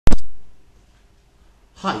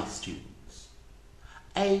Hi students,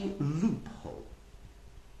 a loophole.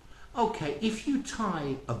 Okay, if you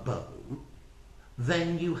tie a bow,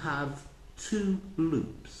 then you have two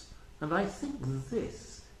loops, and I think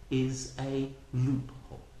this is a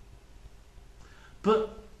loophole.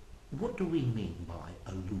 But what do we mean by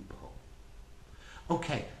a loophole?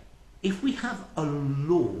 Okay, if we have a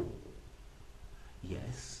law,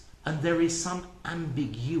 yes, and there is some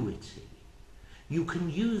ambiguity, you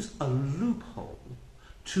can use a loophole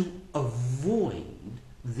to avoid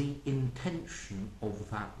the intention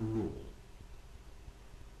of that law.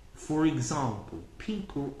 For example,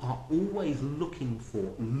 people are always looking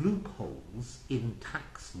for loopholes in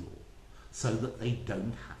tax law so that they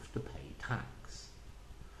don't have to pay tax.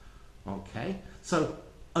 Okay? So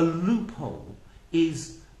a loophole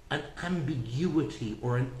is an ambiguity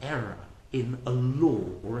or an error in a law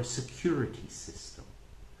or a security system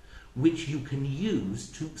which you can use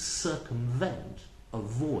to circumvent,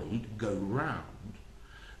 avoid, go round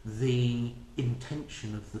the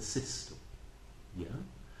intention of the system. Yeah?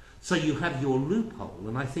 So you have your loophole,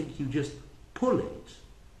 and I think you just pull it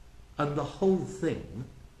and the whole thing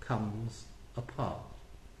comes apart.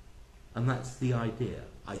 And that's the idea,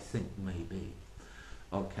 I think, maybe.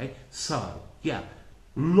 Okay, so, yeah,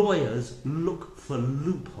 lawyers look for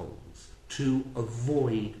loopholes to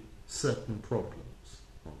avoid certain problems.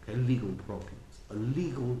 Okay, legal problems. A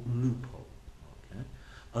legal loophole. Okay,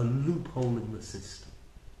 a loophole in the system.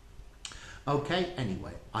 Okay,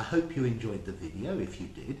 anyway, I hope you enjoyed the video. If you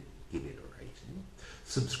did, give it a rating.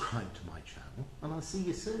 Subscribe to my channel, and I'll see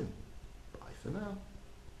you soon. Bye for now.